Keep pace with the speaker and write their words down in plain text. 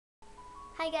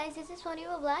Hi guys, this is Beanie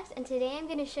Boos Vlogs, and today I'm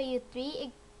going to show you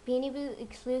 3 Beanie Boos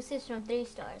exclusives from 3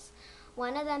 stores.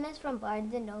 One of them is from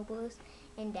Barnes & Nobles,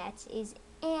 and that is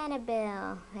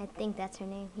Annabelle. I think that's her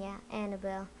name. Yeah,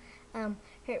 Annabelle.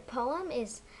 Her poem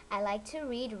is, "I like to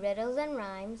read riddles and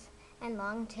rhymes and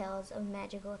long tales of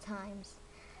magical times."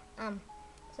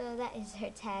 So that is her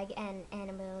tag, and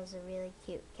Annabelle is a really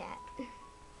cute cat.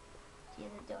 She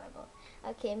is adorable.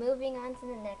 Okay, moving on to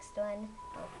the next one.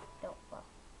 Oh, don't fall.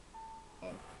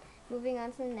 And moving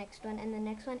on to the next one, and the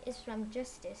next one is from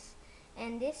Justice,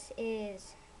 and this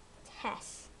is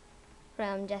Tess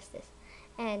from Justice,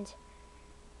 and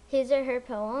his or her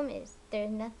poem is,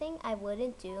 "There's nothing I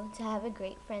wouldn't do to have a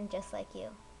great friend just like you."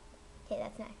 Okay,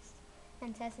 that's nice.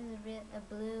 And Tess is a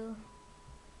blue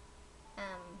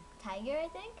tiger, I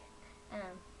think.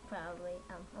 Probably.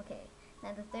 Okay.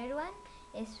 Now the third one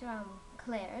is from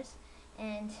Claire's,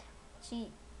 and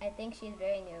I think she's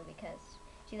very new because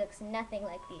she looks nothing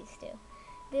like these two.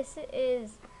 This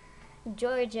is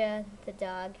Georgia the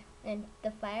dog, and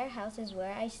 "The firehouse is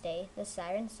where I stay. The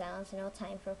siren sounds, no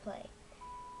time for play."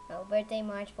 Oh, birthday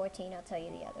March 14. I'll tell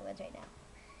you the other ones right now.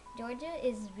 Georgia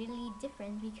is really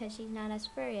different because she's not as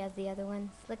furry as the other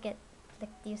ones. Look,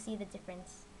 do you see the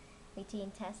difference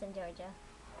between Tess and Georgia?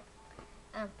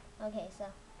 Okay,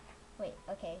 so, wait,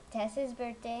 okay. Tess's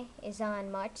birthday is on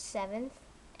March 7th,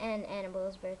 and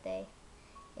Annabelle's birthday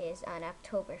is on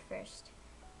October 1st.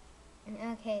 And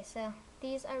okay, so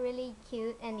these are really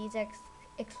cute, and these are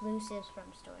exclusives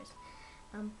from stores.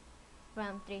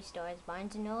 From 3 stores: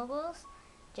 Barnes & Nobles,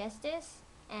 Justice,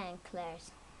 and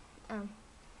Claire's.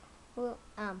 Well,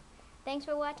 thanks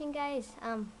for watching, guys.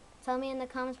 Tell me in the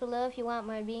comments below if you want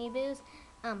more Beanie Boos.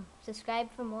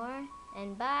 Subscribe for more,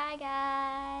 and bye,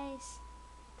 guys.